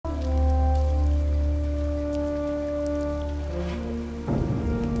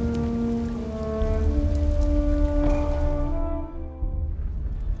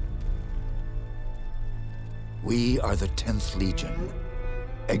10th Legion,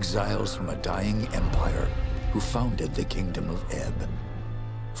 exiles from a dying empire who founded the Kingdom of Ebb.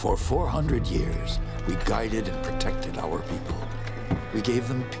 For 400 years, we guided and protected our people. We gave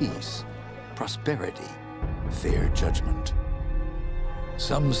them peace, prosperity, fair judgment.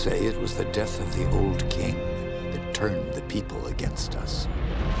 Some say it was the death of the old king that turned the people against us.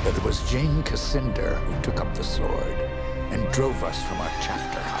 That it was Jane Cassinder who took up the sword and drove us from our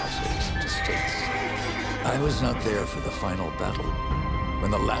chapter houses and estates. I was not there for the final battle,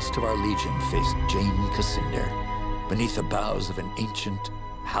 when the last of our legion faced Jane Cassinder beneath the boughs of an ancient,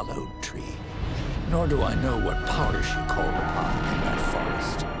 hallowed tree. Nor do I know what power she called upon in that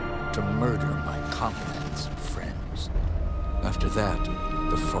forest to murder my comrades and friends. After that,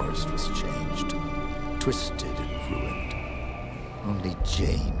 the forest was changed, twisted and ruined. Only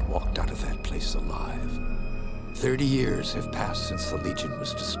Jane walked out of that place alive. 30 years have passed since the Legion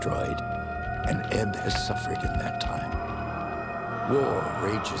was destroyed, and Ebb has suffered in that time. War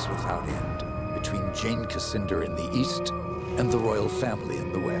rages without end between Jane Cassinder in the east and the royal family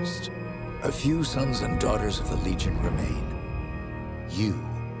in the west. A few sons and daughters of the Legion remain. You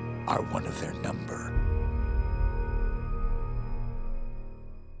are one of their number.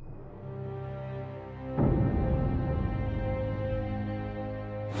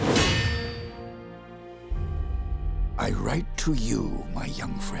 I write to you, my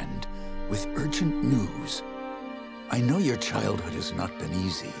young friend, with urgent news. I know your childhood has not been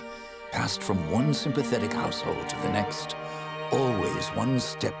easy, passed from one sympathetic household to the next, always one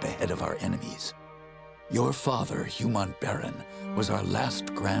step ahead of our enemies. Your father, Humont Baron, was our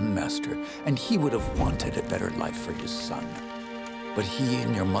last Grand Master, and he would have wanted a better life for his son. But he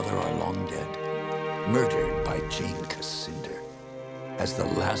and your mother are long dead, murdered by Jane Cassinder. As the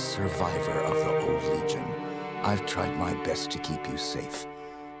last survivor of the old Legion, I've tried my best to keep you safe,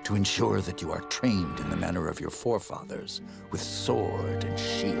 to ensure that you are trained in the manner of your forefathers, with sword and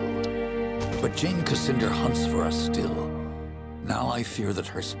shield. But Jane Cassinder hunts for us still. Now I fear that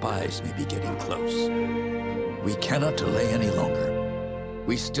her spies may be getting close. We cannot delay any longer.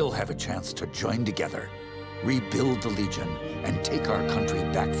 We still have a chance to join together, rebuild the Legion, and take our country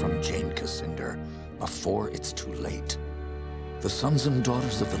back from Jane Cassinder before it's too late. The sons and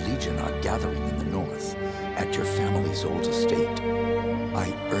daughters of the Legion are gathering in the north, at your family's old estate.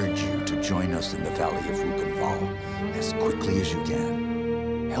 I urge you to join us in the Valley of Rubenval as quickly as you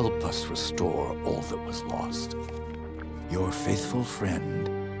can. Help us restore all that was lost. Your faithful friend,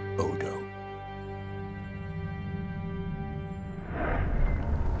 Odo.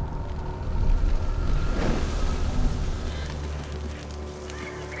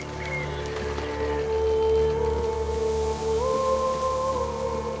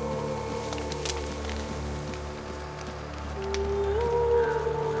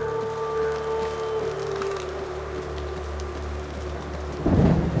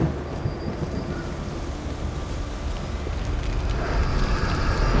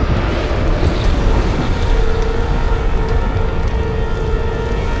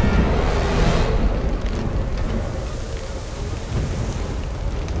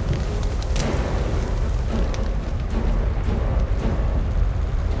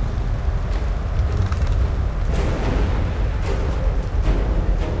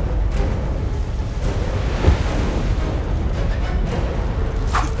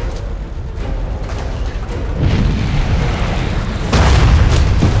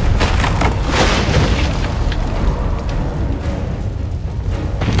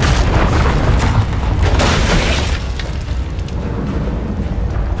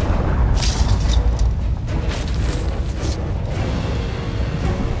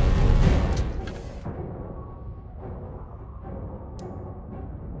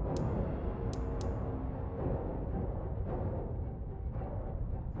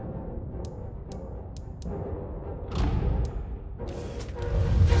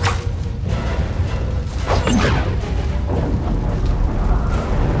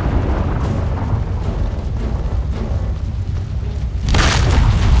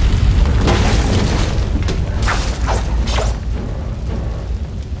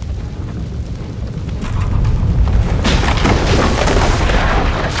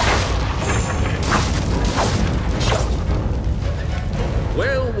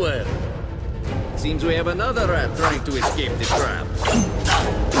 Seems we have another rat trying to escape the trap.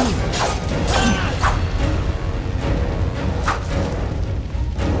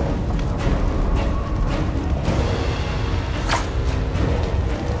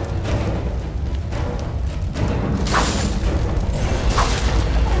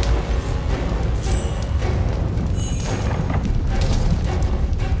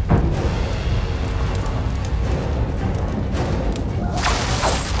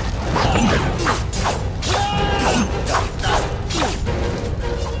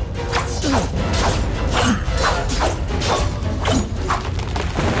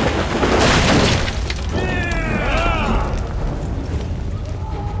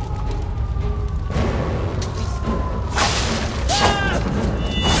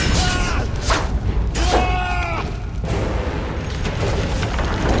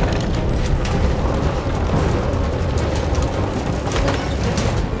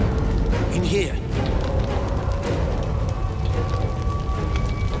 here.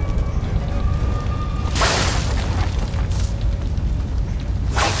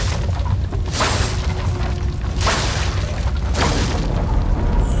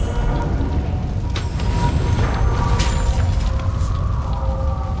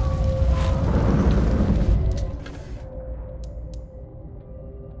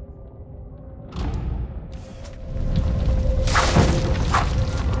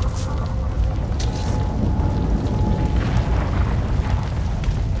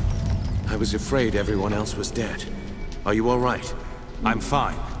 I was afraid everyone else was dead. Are you all right? I'm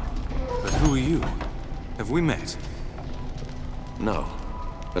fine. But who are you? Have we met? No.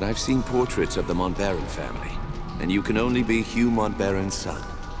 But I've seen portraits of the Montbaron family, and you can only be Hugh Montbaron's son.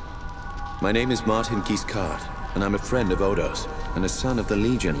 My name is Martin Giscard, and I'm a friend of Odo's, and a son of the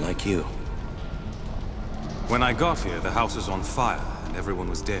Legion like you. When I got here, the house was on fire, and everyone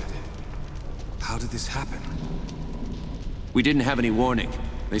was dead. How did this happen? We didn't have any warning.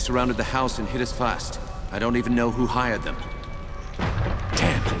 They surrounded the house and hit us fast. I don't even know who hired them.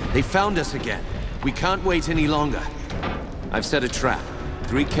 Damn, they found us again. We can't wait any longer. I've set a trap.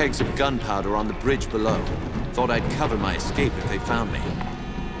 3 kegs of gunpowder on the bridge below. Thought I'd cover my escape if they found me.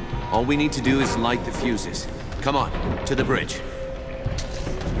 All we need to do is light the fuses. Come on, to the bridge.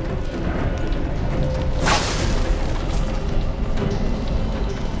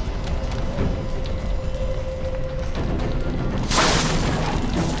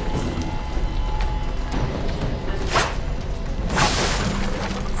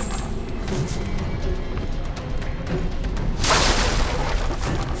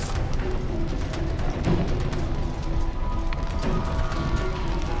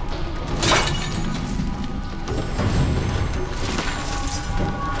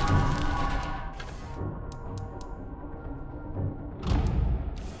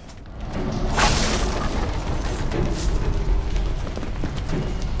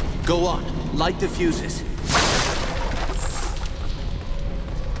 Go on, light the fuses.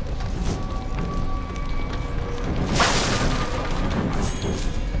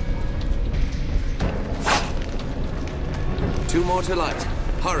 Two more to light.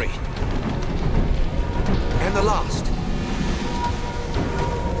 Hurry. And the last.